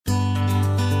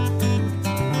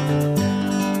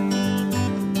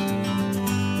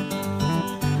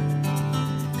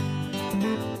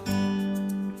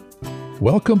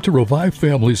Welcome to Revive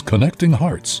Families Connecting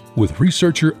Hearts with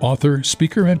researcher, author,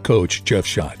 speaker, and coach Jeff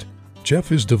Schott.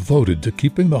 Jeff is devoted to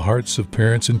keeping the hearts of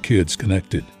parents and kids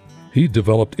connected. He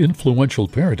developed Influential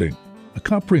Parenting, a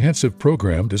comprehensive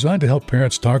program designed to help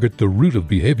parents target the root of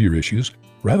behavior issues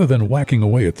rather than whacking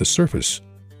away at the surface.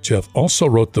 Jeff also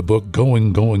wrote the book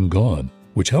Going, Going, Gone,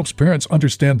 which helps parents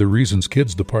understand the reasons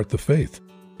kids depart the faith.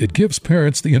 It gives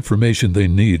parents the information they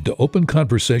need to open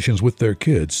conversations with their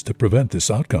kids to prevent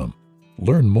this outcome.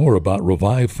 Learn more about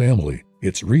Revive Family,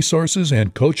 its resources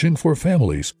and coaching for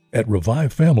families at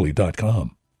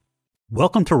revivefamily.com.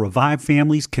 Welcome to Revive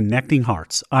Families Connecting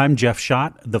Hearts. I'm Jeff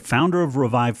Schott, the founder of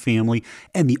Revive Family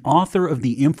and the author of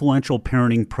the Influential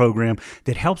Parenting program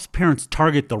that helps parents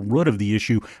target the root of the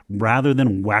issue rather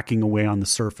than whacking away on the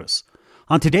surface.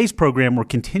 On today's program, we're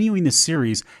continuing the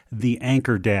series, The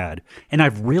Anchor Dad, and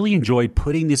I've really enjoyed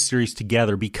putting this series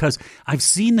together because I've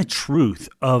seen the truth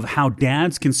of how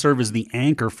dads can serve as the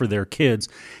anchor for their kids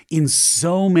in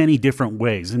so many different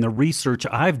ways. In the research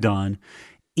I've done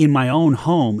in my own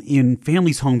home, in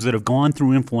families' homes that have gone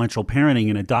through influential parenting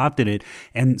and adopted it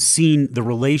and seen the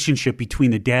relationship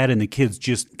between the dad and the kids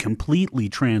just completely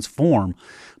transform.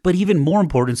 But even more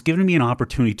important, it's given me an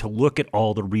opportunity to look at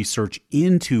all the research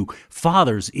into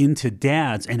fathers, into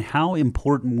dads, and how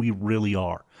important we really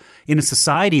are. In a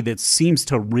society that seems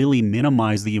to really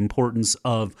minimize the importance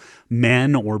of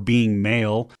men or being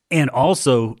male, and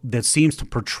also that seems to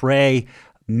portray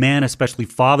men, especially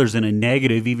fathers, in a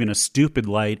negative, even a stupid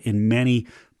light in many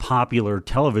popular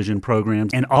television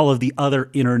programs and all of the other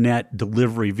internet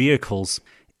delivery vehicles,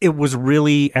 it was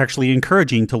really actually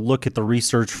encouraging to look at the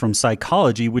research from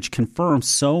psychology, which confirms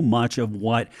so much of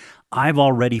what I've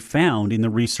already found in the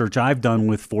research I've done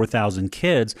with 4,000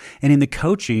 kids and in the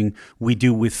coaching we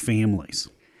do with families.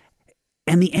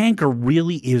 And the anchor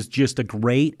really is just a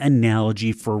great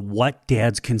analogy for what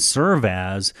dads can serve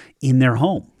as in their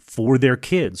home, for their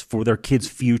kids'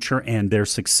 future and their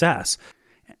success.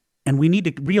 And we need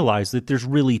to realize that there's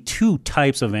really two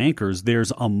types of anchors.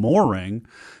 There's a mooring,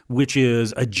 which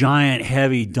is a giant,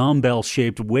 heavy,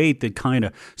 dumbbell-shaped weight that kind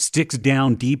of sticks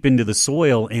down deep into the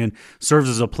soil and serves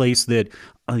as a place that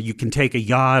you can take a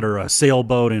yacht or a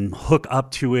sailboat and hook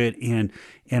up to it and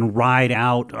ride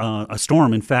out a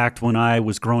storm. In fact, when I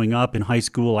was growing up in high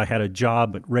school, I had a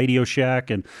job at Radio Shack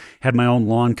and had my own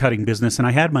lawn cutting business, and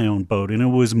I had my own boat, and it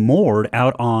was moored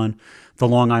out on the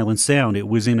Long Island Sound. It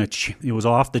was it was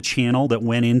off the channel that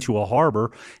went into a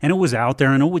harbor, and it was out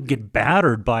there, and it would get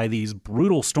battered by these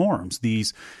brutal storms,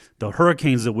 the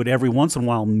hurricanes that would every once in a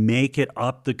while make it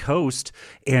up the coast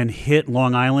and hit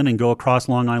Long Island and go across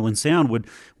Long Island Sound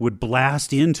would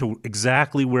blast into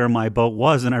exactly where my boat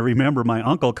was. And I remember my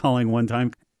uncle calling one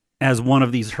time as one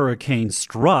of these hurricanes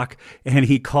struck, and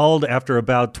he called after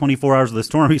about 24 hours of the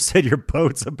storm. He said, "Your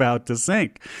boat's about to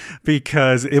sink,"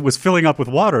 because it was filling up with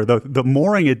water. The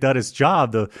mooring had done its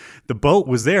job. The boat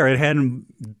was there. It hadn't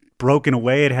broken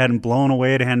away, it hadn't blown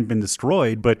away, it hadn't been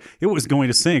destroyed, but it was going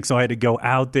to sink. So I had to go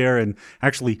out there and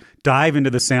actually dive into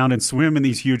the sound and swim in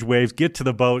these huge waves, get to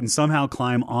the boat, and somehow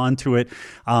climb onto it.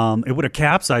 It would have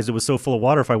capsized. It was so full of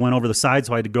water if I went over the side,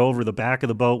 so I had to go over the back of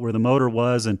the boat where the motor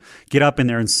was and get up in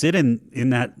there and sit in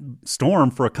that storm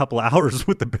for a couple hours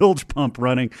with the bilge pump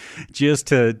running just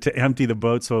to empty the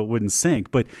boat so it wouldn't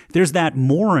sink. But there's that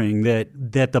mooring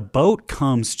that the boat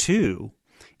comes to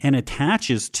and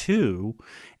attaches to,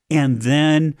 and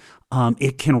then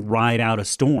it can ride out a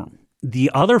storm.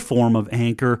 The other form of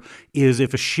anchor is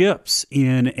if a ship's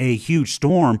in a huge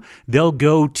storm, they'll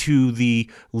go to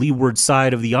the leeward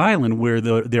side of the island where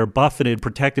they're buffeted,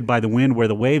 protected by the wind, where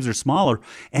the waves are smaller,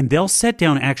 and they'll set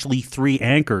down actually 3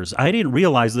 anchors. I didn't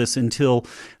realize this until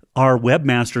our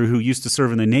webmaster who used to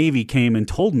serve in the Navy came and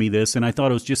told me this, and I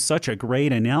thought it was just such a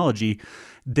great analogy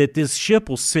that this ship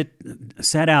will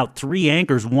set out 3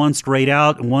 anchors, one straight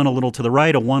out, one a little to the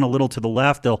right, and one a little to the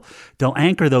left. They'll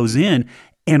anchor those in.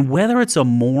 And whether it's a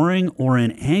mooring or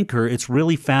an anchor, it's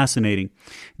really fascinating.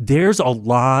 There's a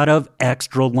lot of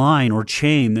extra line or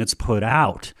chain that's put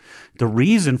out. The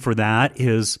reason for that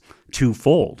is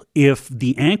twofold. If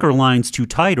the anchor line's too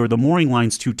tight or the mooring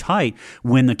line's too tight,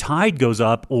 when the tide goes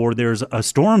up or there's a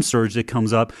storm surge that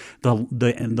comes up,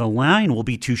 the line will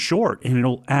be too short and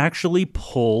it'll actually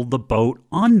pull the boat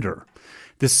under.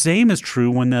 The same is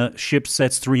true when the ship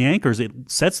sets 3 anchors. It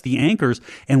sets the anchors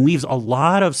and leaves a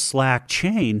lot of slack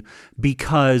chain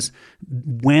because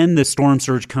when the storm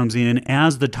surge comes in,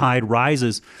 as the tide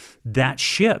rises, that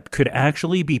ship could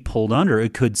actually be pulled under.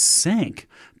 It could sink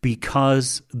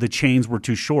because the chains were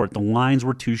too short. The lines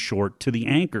were too short to the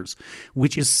anchors,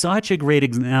 which is such a great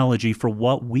analogy for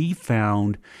what we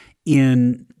found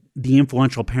in the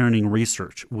influential parenting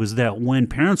research was that when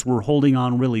parents were holding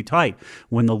on really tight,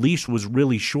 when the leash was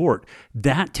really short,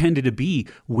 that tended to be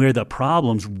where the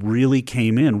problems really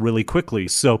came in really quickly.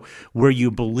 So where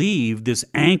you believe this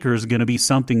anchor is going to be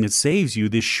something that saves you,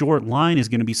 this short line is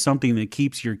going to be something that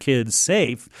keeps your kids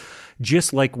safe,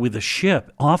 just like with a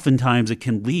ship, oftentimes it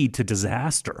can lead to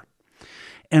disaster.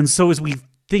 And so as we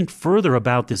think further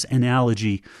about this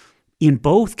analogy, in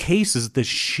both cases, the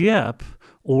ship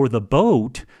or the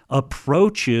boat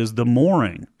approaches the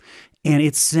mooring and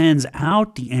it sends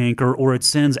out the anchor or it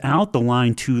sends out the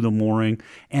line to the mooring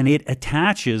and it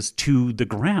attaches to the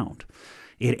ground.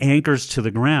 It anchors to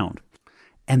the ground.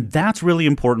 And that's really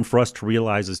important for us to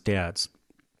realize as dads.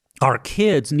 Our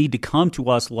kids need to come to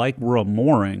us like we're a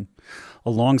mooring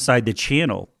alongside the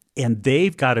channel, and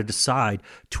they've got to decide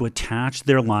to attach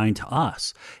their line to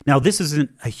us. Now, this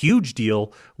isn't a huge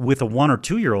deal with a 1 or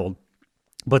 2 year old,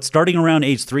 but starting around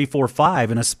age 3, 4,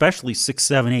 5, and especially 6,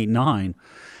 7, 8, 9,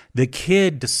 the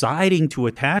kid deciding to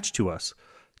attach to us,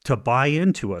 to buy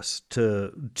into us,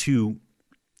 to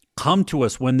come to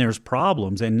us when there's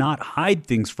problems and not hide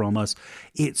things from us,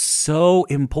 it's so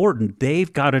important.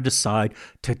 They've got to decide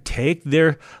to take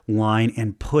their line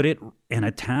and put it and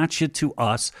attach it to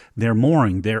us, their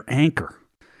mooring, their anchor.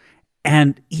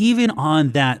 And even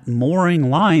on that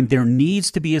mooring line, there needs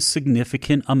to be a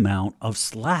significant amount of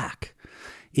slack.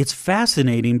 It's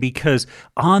fascinating because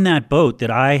on that boat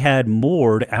that I had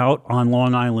moored out on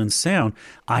Long Island Sound,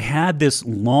 I had this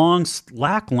long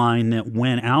slack line that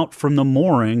went out from the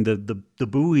mooring, the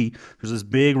buoy. There's this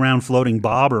big round floating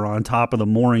bobber on top of the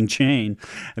mooring chain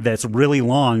that's really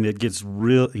long, that gets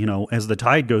real, as the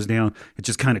tide goes down, it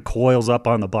just kind of coils up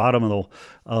on the bottom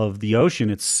of the ocean.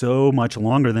 It's so much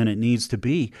longer than it needs to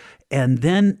be. And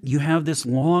then you have this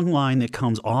long line that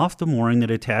comes off the mooring that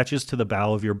attaches to the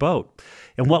bow of your boat.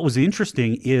 And what was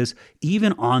interesting is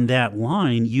even on that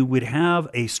line, you would have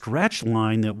a stretch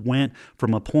line that went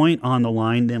from a point on the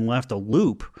line, then left a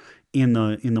loop in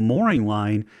the mooring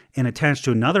line and attached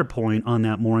to another point on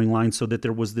that mooring line, so that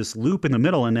there was this loop in the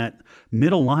middle, and that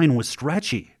middle line was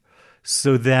stretchy,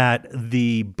 so that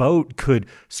the boat could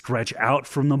stretch out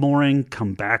from the mooring,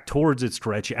 come back towards it,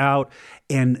 stretch out,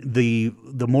 and the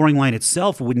mooring line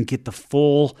itself wouldn't get the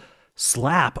full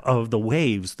slap of the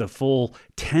waves, the full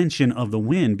tension of the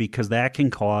wind, because that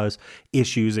can cause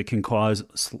issues. It can cause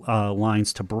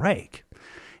lines to break.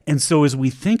 And so as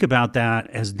we think about that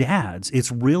as dads,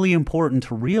 it's really important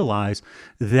to realize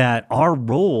that our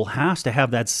role has to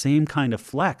have that same kind of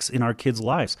flex in our kids'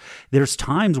 lives. There's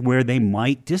times where they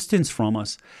might distance from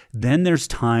us. Then there's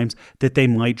times that they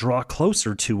might draw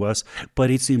closer to us. But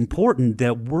it's important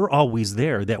that we're always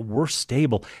there, that we're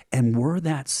stable, and we're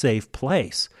that safe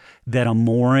place that a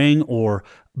mooring or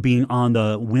being on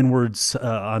the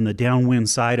on the downwind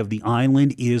side of the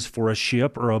island is for a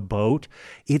ship or a boat.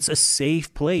 It's a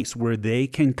safe place where they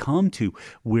can come to,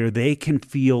 where they can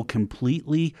feel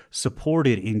completely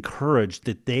supported, encouraged,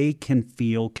 that they can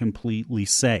feel completely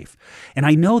safe. And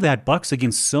I know that bucks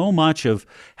against so much of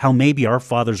how maybe our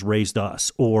fathers raised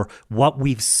us, or what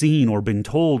we've seen or been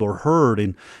told or heard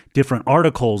in different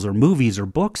articles or movies or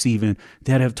books even,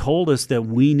 that have told us that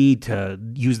we need to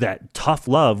use that tough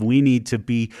love. We need to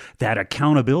be that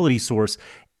accountability source.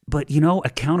 But,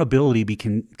 accountability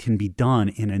can be done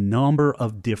in a number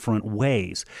of different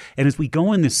ways. And as we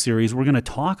go in this series, we're going to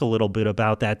talk a little bit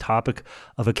about that topic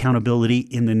of accountability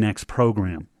in the next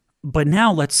program. But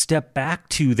now let's step back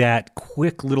to that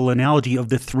quick little analogy of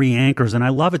the 3 anchors. And I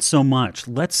love it so much.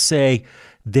 Let's say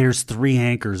there's 3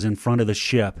 anchors in front of the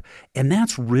ship. And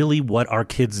that's really what our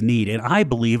kids need. And I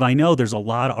know there's a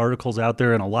lot of articles out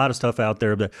there and a lot of stuff out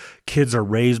there that kids are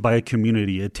raised by a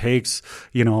community. It takes,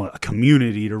 a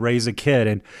community to raise a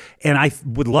kid. And I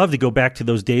would love to go back to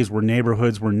those days where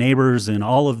neighborhoods were neighbors and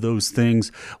all of those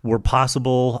things were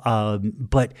possible.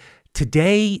 But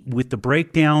today, with the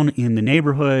breakdown in the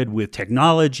neighborhood, with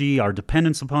technology, our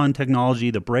dependence upon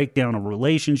technology, the breakdown of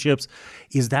relationships,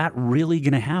 is that really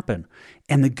going to happen?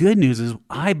 And the good news is,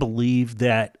 I believe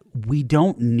that we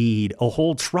don't need a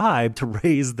whole tribe to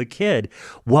raise the kid.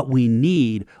 What we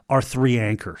need are 3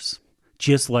 anchors,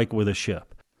 just like with a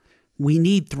ship. We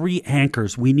need 3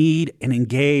 anchors. We need an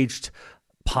engaged,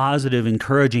 positive,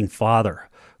 encouraging father.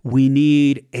 We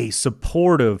need a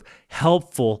supportive,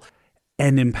 helpful,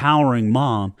 and empowering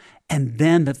mom. And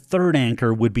then the 3rd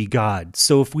anchor would be God.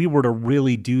 So if we were to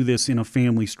really do this in a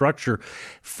family structure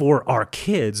for our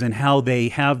kids, and how they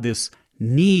have this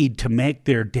need to make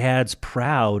their dads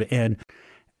proud and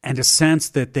a sense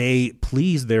that they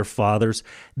please their fathers,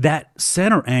 that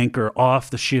center anchor off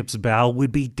the ship's bow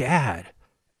would be dad.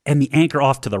 And the anchor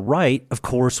off to the right, of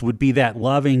course, would be that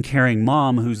loving, caring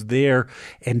mom who's there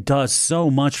and does so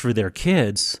much for their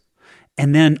kids.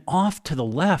 And then off to the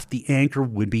left, the anchor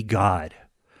would be God.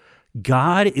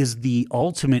 God is the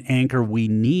ultimate anchor we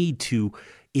need to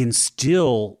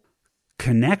instill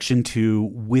connection to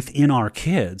within our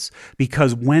kids,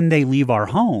 because when they leave our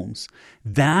homes,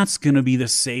 that's going to be the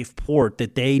safe port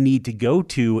that they need to go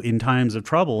to in times of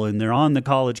trouble, and they're on the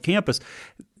college campus.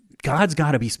 God's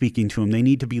got to be speaking to them. They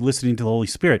need to be listening to the Holy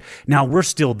Spirit. Now, we're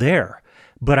still there,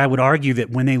 but I would argue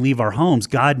that when they leave our homes,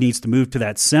 God needs to move to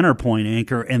that center point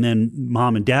anchor, and then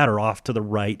mom and dad are off to the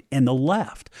right and the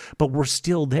left. But we're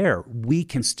still there. We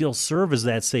can still serve as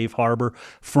that safe harbor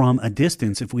from a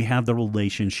distance if we have the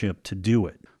relationship to do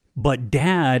it. But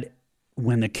dad,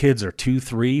 when the kids are 2,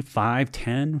 3, 5,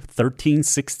 10, 13,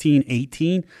 16,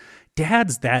 18,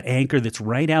 dad's that anchor that's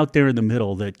right out there in the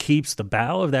middle that keeps the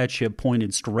bow of that ship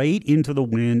pointed straight into the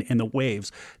wind and the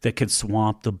waves that could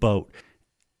swamp the boat.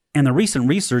 And the recent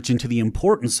research into the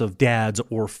importance of dads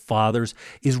or fathers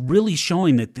is really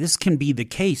showing that this can be the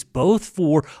case both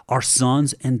for our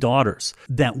sons and daughters,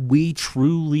 that we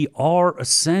truly are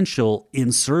essential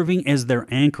in serving as their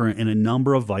anchor in a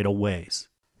number of vital ways.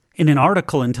 In an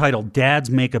article entitled "Dads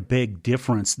Make a Big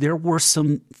Difference," there were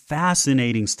some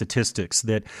fascinating statistics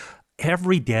that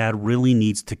every dad really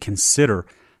needs to consider.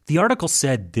 The article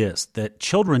said this, that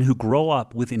children who grow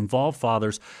up with involved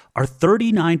fathers are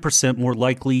 39% more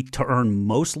likely to earn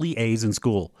mostly A's in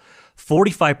school,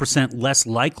 45% less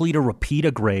likely to repeat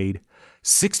a grade,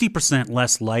 60%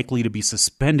 less likely to be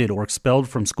suspended or expelled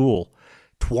from school,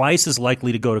 twice as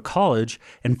likely to go to college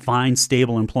and find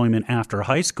stable employment after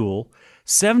high school,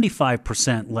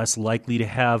 75% less likely to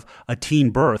have a teen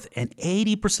birth, and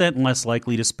 80% less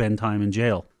likely to spend time in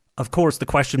jail. Of course, the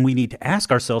question we need to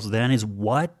ask ourselves then is,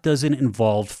 what does an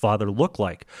involved father look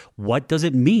like? What does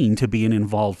it mean to be an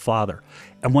involved father?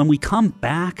 And when we come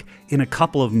back in a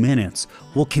couple of minutes,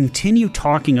 we'll continue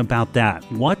talking about that.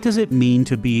 What does it mean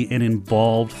to be an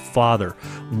involved father?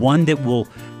 One that will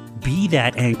be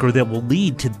that anchor that will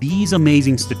lead to these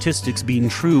amazing statistics being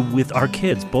true with our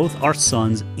kids, both our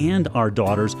sons and our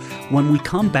daughters, when we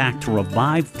come back to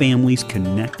Revive Families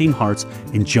Connecting Hearts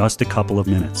in just a couple of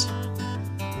minutes.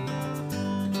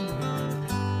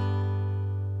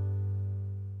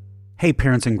 Hey,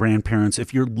 parents and grandparents,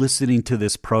 if you're listening to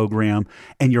this program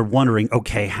and you're wondering,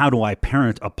 okay, how do I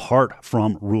parent apart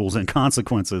from rules and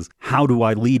consequences? How do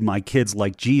I lead my kids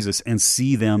like Jesus and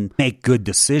see them make good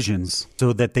decisions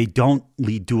so that they don't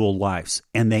lead dual lives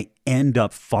and they end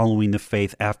up following the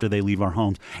faith after they leave our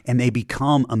homes and they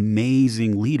become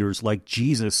amazing leaders like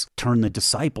Jesus turned the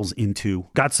disciples into?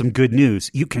 Got some good news.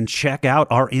 You can check out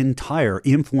our entire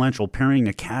Influential Parenting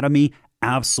Academy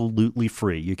absolutely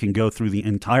free. You can go through the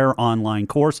entire online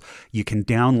course. You can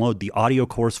download the audio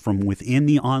course from within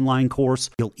the online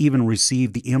course. You'll even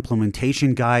receive the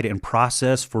implementation guide and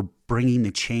process for bringing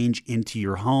the change into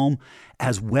your home,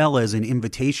 as well as an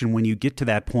invitation when you get to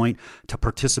that point to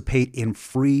participate in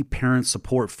free parent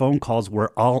support phone calls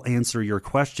where I'll answer your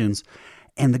questions.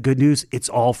 And the good news, it's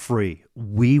all free.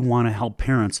 We want to help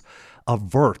parents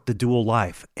avert the dual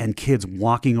life and kids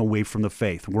walking away from the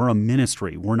faith. We're a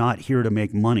ministry. We're not here to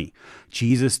make money.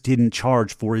 Jesus didn't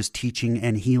charge for his teaching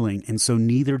and healing, and so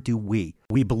neither do we.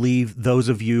 We believe those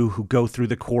of you who go through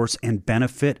the course and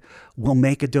benefit will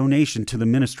make a donation to the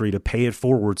ministry to pay it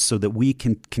forward so that we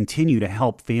can continue to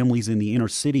help families in the inner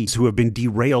cities who have been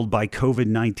derailed by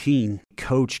COVID-19,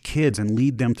 coach kids and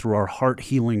lead them through our heart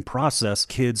healing process.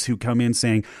 Kids who come in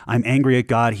saying, I'm angry at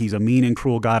God, he's a mean and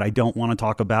cruel God, I don't want to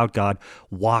talk about God,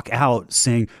 walk out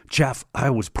saying, Jeff, I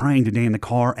was praying today in the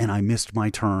car and I missed my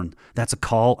turn. That's a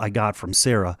call I got from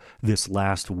Sarah this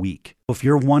last week. If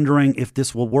you're wondering if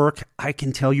this will work, I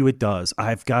can tell you it does.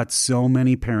 I've got so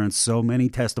many parents, so many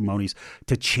testimonies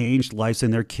to change lives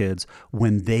in their kids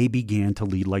when they began to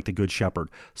lead like the Good Shepherd.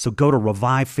 So go to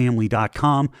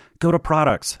revivefamily.com, go to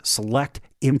products, select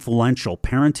Influential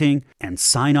Parenting, and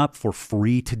sign up for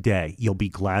free today. You'll be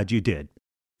glad you did.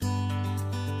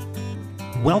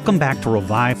 Welcome back to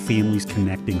Revive Families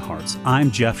Connecting Hearts. I'm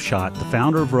Jeff Schott, the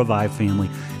founder of Revive Family,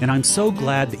 and I'm so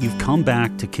glad that you've come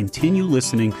back to continue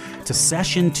listening to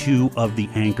Session 2 of The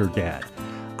Anchor Dad.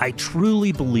 I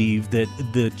truly believe that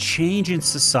the change in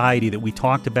society that we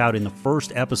talked about in the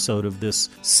first episode of this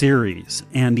series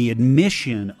and the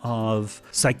admission of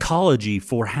psychology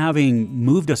for having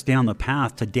moved us down the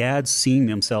path to dads seeing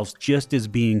themselves just as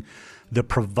being the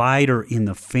provider in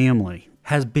the family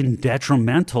has been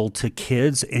detrimental to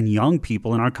kids and young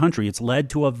people in our country. It's led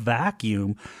to a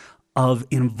vacuum of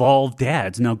involved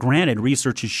dads. Now, granted,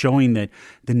 research is showing that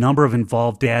the number of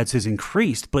involved dads has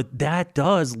increased, but that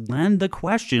does lend the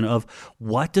question of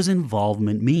what does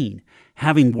involvement mean?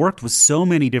 Having worked with so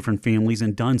many different families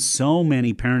and done so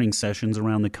many parenting sessions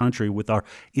around the country with our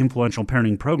influential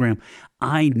parenting program,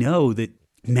 I know that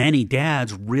many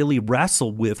dads really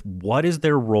wrestle with what is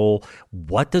their role,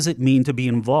 what does it mean to be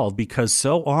involved, because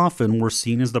so often we're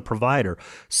seen as the provider.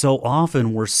 So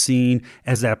often we're seen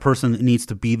as that person that needs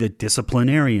to be the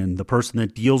disciplinarian, the person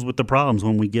that deals with the problems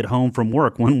when we get home from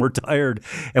work, when we're tired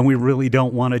and we really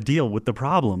don't want to deal with the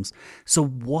problems. So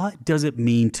what does it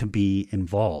mean to be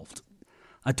involved?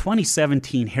 A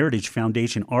 2017 Heritage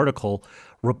Foundation article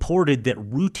reported that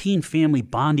routine family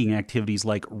bonding activities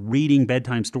like reading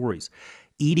bedtime stories,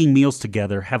 eating meals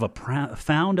together have a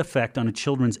profound effect on a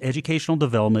children's educational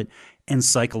development and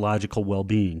psychological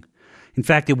well-being. In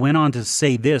fact, it went on to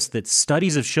say this, that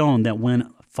studies have shown that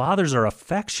when fathers are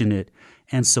affectionate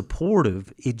and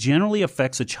supportive, it generally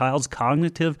affects a child's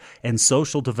cognitive and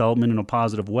social development in a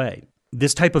positive way.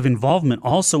 This type of involvement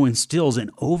also instills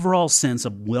an overall sense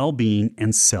of well-being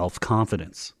and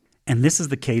self-confidence. And this is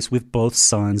the case with both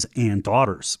sons and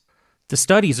daughters. The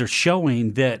studies are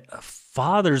showing that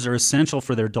fathers are essential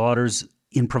for their daughters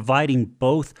in providing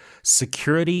both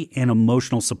security and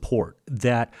emotional support,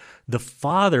 that the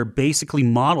father basically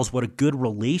models what a good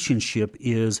relationship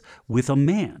is with a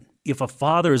man. If a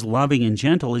father is loving and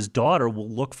gentle, his daughter will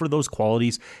look for those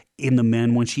qualities in the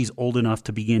men when she's old enough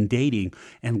to begin dating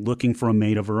and looking for a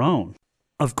mate of her own.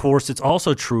 Of course, it's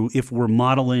also true if we're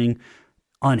modeling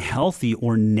unhealthy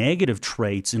or negative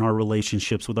traits in our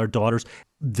relationships with our daughters,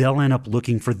 they'll end up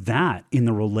looking for that in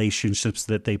the relationships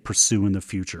that they pursue in the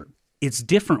future. It's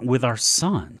different with our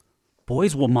son.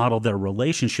 Boys will model their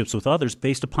relationships with others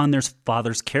based upon their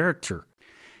father's character.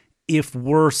 If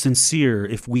we're sincere,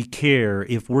 if we care,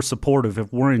 if we're supportive,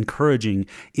 if we're encouraging,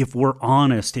 if we're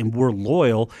honest and we're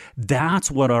loyal, that's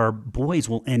what our boys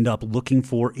will end up looking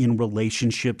for in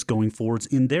relationships going forwards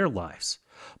in their lives.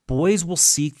 Boys will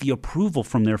seek the approval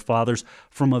from their fathers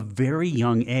from a very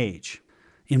young age.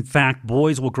 In fact,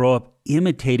 boys will grow up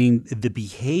imitating the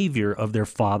behavior of their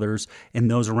fathers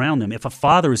and those around them. If a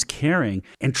father is caring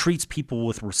and treats people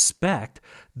with respect,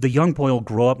 the young boy will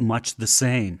grow up much the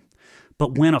same.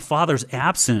 But when a father's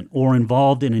absent or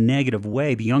involved in a negative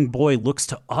way, the young boy looks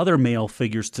to other male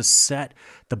figures to set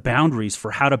the boundaries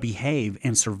for how to behave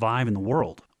and survive in the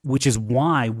world, which is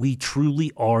why we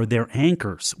truly are their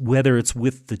anchors, whether it's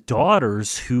with the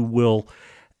daughters who will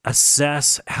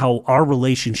assess how our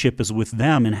relationship is with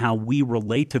them and how we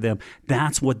relate to them.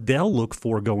 That's what they'll look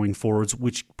for going forwards,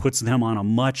 which puts them on a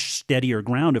much steadier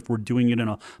ground if we're doing it in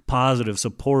a positive,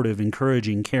 supportive,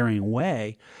 encouraging, caring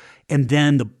way. And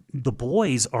then the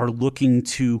boys are looking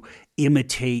to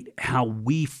imitate how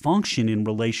we function in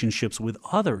relationships with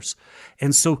others.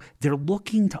 And so they're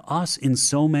looking to us in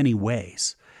so many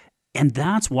ways. And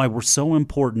that's why we're so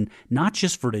important, not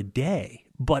just for today,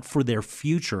 but for their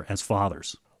future as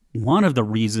fathers. One of the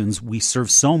reasons we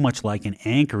serve so much like an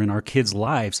anchor in our kids'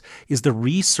 lives is the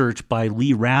research by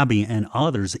Lee Raby and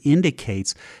others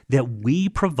indicates that we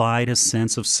provide a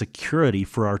sense of security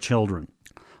for our children.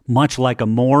 Much like a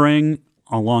mooring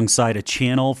alongside a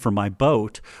channel for my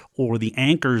boat or the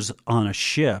anchors on a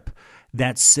ship,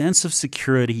 that sense of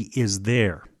security is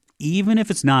there. Even if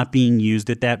it's not being used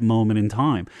at that moment in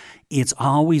time, it's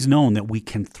always known that we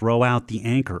can throw out the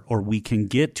anchor or we can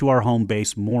get to our home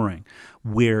base mooring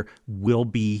where we'll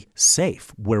be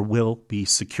safe, where we'll be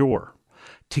secure.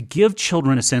 To give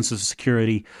children a sense of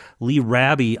security, Lee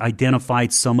Raby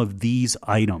identified some of these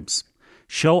items.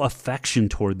 Show affection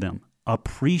toward them,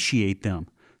 appreciate them,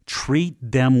 treat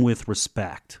them with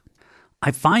respect. I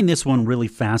find this one really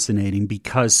fascinating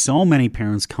because so many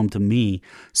parents come to me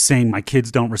saying my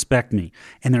kids don't respect me,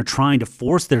 and they're trying to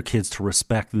force their kids to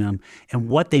respect them. And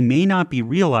what they may not be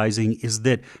realizing is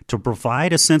that to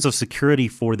provide a sense of security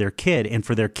for their kid and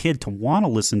for their kid to want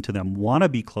to listen to them, want to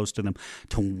be close to them,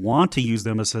 to want to use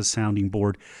them as a sounding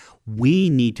board, we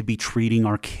need to be treating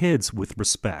our kids with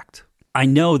respect. I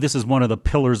know this is one of the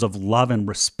pillars of love and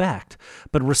respect,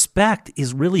 but respect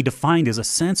is really defined as a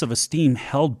sense of esteem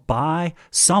held by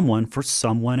someone for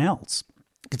someone else.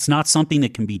 It's not something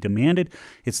that can be demanded.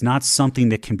 It's not something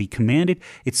that can be commanded.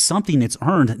 It's something that's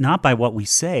earned not by what we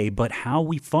say, but how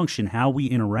we function, how we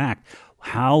interact,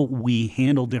 how we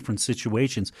handle different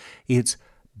situations. It's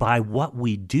by what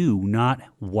we do, not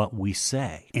what we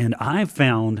say. And I've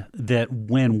found that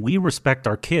when we respect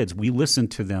our kids, we listen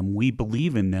to them, we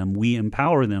believe in them, we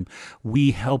empower them,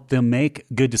 we help them make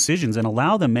good decisions and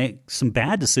allow them make some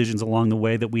bad decisions along the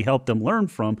way that we help them learn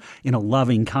from in a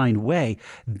loving, kind way,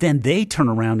 then they turn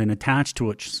around and attach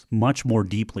to it much more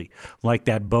deeply, like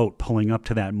that boat pulling up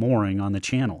to that mooring on the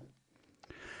channel.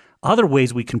 Other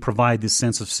ways we can provide this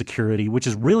sense of security, which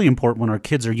is really important when our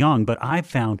kids are young, but I've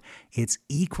found it's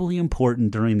equally important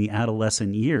during the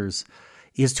adolescent years,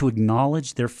 is to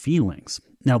acknowledge their feelings.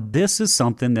 Now, this is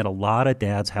something that a lot of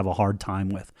dads have a hard time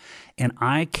with, and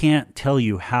I can't tell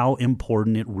you how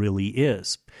important it really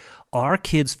is. Our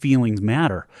kids' feelings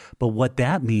matter, but what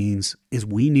that means is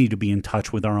we need to be in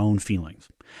touch with our own feelings.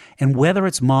 And whether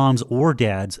it's moms or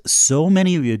dads, so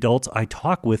many of the adults I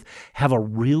talk with have a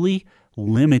really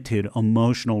limited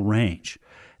emotional range.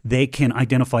 They can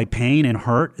identify pain and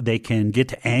hurt. They can get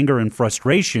to anger and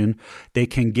frustration. They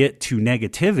can get to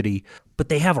negativity, but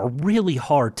they have a really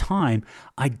hard time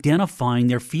identifying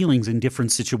their feelings in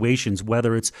different situations,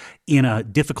 whether it's in a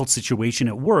difficult situation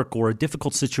at work or a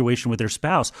difficult situation with their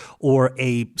spouse or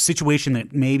a situation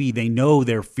that maybe they know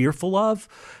they're fearful of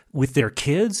with their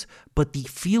kids, but the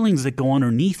feelings that go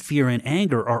underneath fear and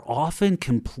anger are often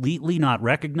completely not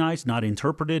recognized, not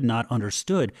interpreted, not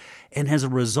understood. And as a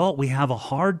result, we have a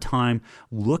hard time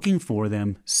looking for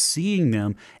them, seeing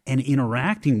them, and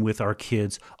interacting with our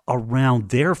kids around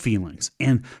their feelings.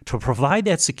 And to provide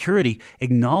that security,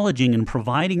 acknowledging and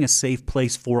providing a safe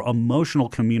place for emotional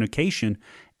communication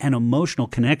and emotional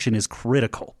connection is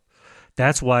critical.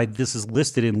 That's why this is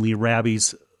listed in Lee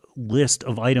Raby's list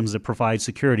of items that provide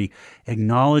security.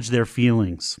 Acknowledge their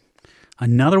feelings.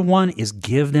 Another one is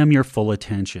give them your full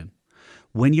attention.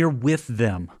 When you're with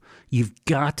them, you've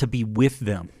got to be with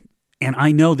them. And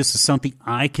I know this is something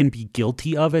I can be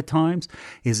guilty of at times,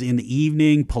 is in the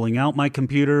evening pulling out my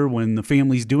computer when the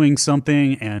family's doing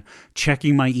something and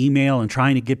checking my email and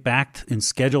trying to get back and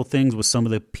schedule things with some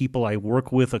of the people I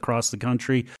work with across the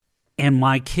country. And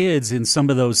my kids, in some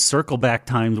of those circle back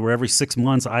times where every 6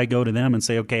 months I go to them and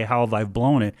say, okay, how have I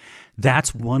blown it?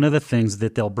 That's one of the things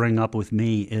that they'll bring up with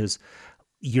me is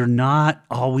you're not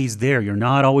always there. You're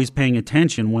not always paying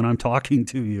attention when I'm talking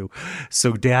to you.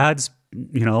 So dads,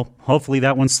 hopefully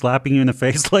that one's slapping you in the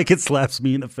face like it slaps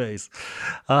me in the face.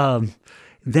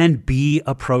 Then be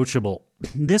approachable.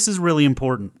 This is really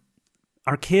important.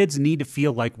 Our kids need to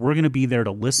feel like we're going to be there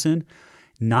to listen,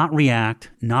 not react,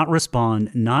 not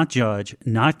respond, not judge,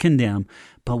 not condemn,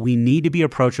 but we need to be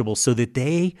approachable so that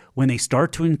they, when they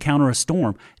start to encounter a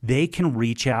storm, they can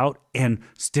reach out and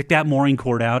stick that mooring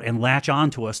cord out and latch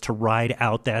onto us to ride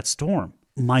out that storm.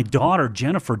 My daughter,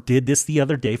 Jennifer, did this the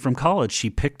other day from college. She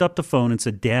picked up the phone and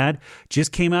said, Dad,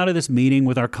 just came out of this meeting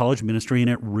with our college ministry and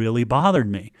it really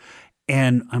bothered me.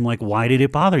 And I'm like, why did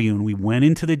it bother you? And we went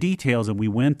into the details and we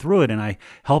went through it. And I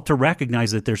helped her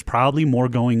recognize that there's probably more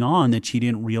going on that she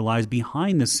didn't realize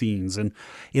behind the scenes. And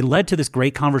it led to this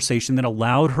great conversation that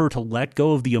allowed her to let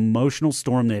go of the emotional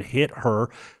storm that hit her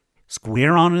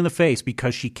square on in the face,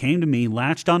 because she came to me,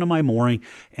 latched onto my mooring,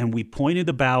 and we pointed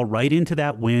the bow right into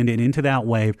that wind and into that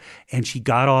wave. And she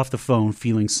got off the phone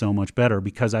feeling so much better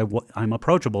because I'm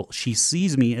approachable. She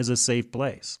sees me as a safe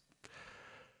place.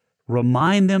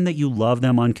 Remind them that you love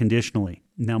them unconditionally.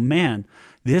 Now, man,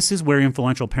 this is where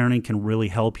influential parenting can really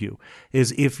help you,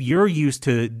 is if you're used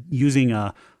to using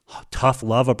a tough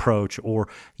love approach, or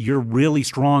you're really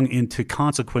strong into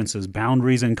consequences,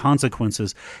 boundaries and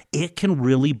consequences, it can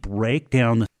really break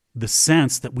down the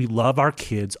sense that we love our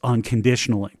kids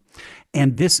unconditionally.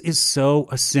 And this is so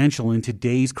essential in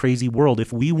today's crazy world.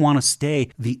 If we want to stay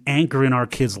the anchor in our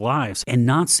kids' lives and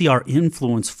not see our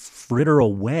influence fritter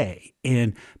away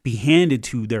and be handed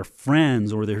to their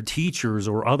friends or their teachers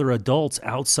or other adults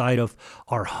outside of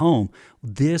our home,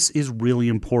 this is really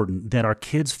important, that our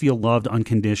kids feel loved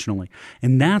unconditionally.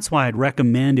 And that's why I'd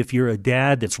recommend, if you're a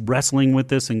dad that's wrestling with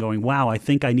this and going, wow, I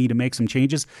think I need to make some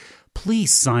changes,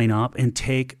 please sign up and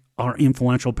take our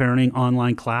Influential Parenting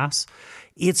online class.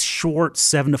 It's short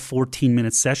 7 to 14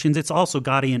 minute sessions. It's also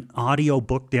got an audio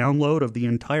book download of the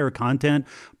entire content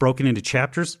broken into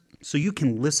chapters, so you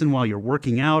can listen while you're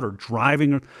working out or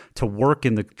driving to work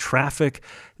in the traffic.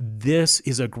 This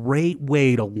is a great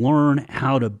way to learn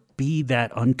how to be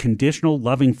that unconditional,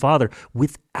 loving father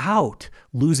without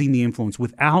losing the influence,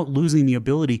 without losing the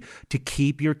ability to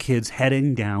keep your kids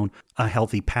heading down a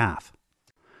healthy path.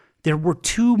 There were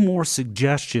 2 more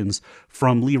suggestions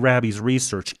from Lee Raby's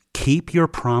research. Keep your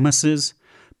promises,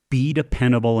 be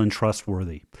dependable and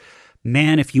trustworthy.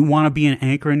 Man, if you want to be an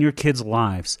anchor in your kids'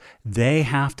 lives, they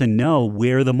have to know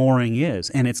where the mooring is,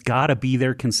 and it's got to be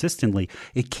there consistently.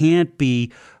 It can't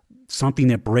be something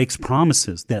that breaks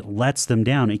promises, that lets them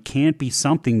down. It can't be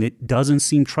something that doesn't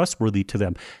seem trustworthy to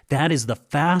them. That is the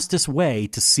fastest way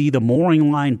to see the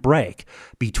mooring line break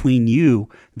between you,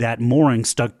 that mooring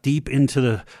stuck deep into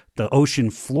the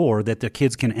ocean floor that the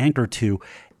kids can anchor to,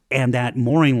 and that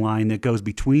mooring line that goes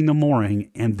between the mooring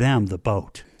and them, the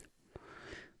boat.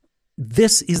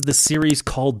 This is the series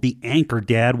called The Anchor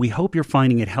Dad. We hope you're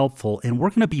finding it helpful, and we're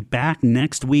going to be back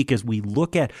next week as we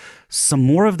look at some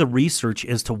more of the research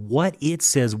as to what it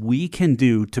says we can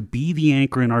do to be the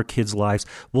anchor in our kids' lives.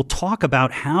 We'll talk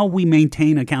about how we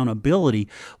maintain accountability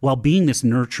while being this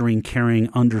nurturing, caring,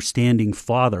 understanding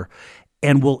father.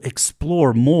 And we'll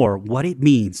explore more what it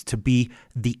means to be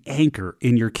the anchor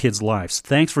in your kids' lives.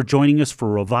 Thanks for joining us for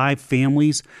Revive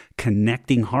Families,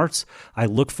 Connecting Hearts. I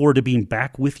look forward to being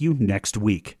back with you next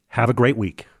week. Have a great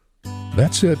week.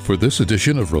 That's it for this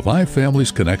edition of Revive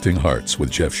Families, Connecting Hearts with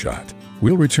Jeff Schott.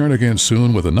 We'll return again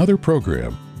soon with another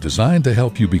program designed to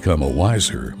help you become a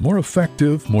wiser, more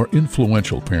effective, more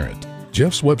influential parent.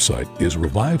 Jeff's website is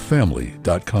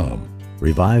revivefamily.com.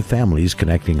 Revive Families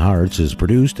Connecting Hearts is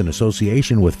produced in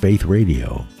association with Faith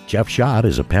Radio. Jeff Schott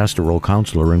is a pastoral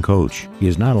counselor and coach. He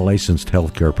is not a licensed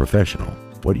healthcare professional.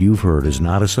 What you've heard is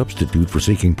not a substitute for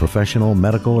seeking professional,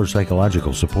 medical, or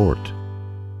psychological support.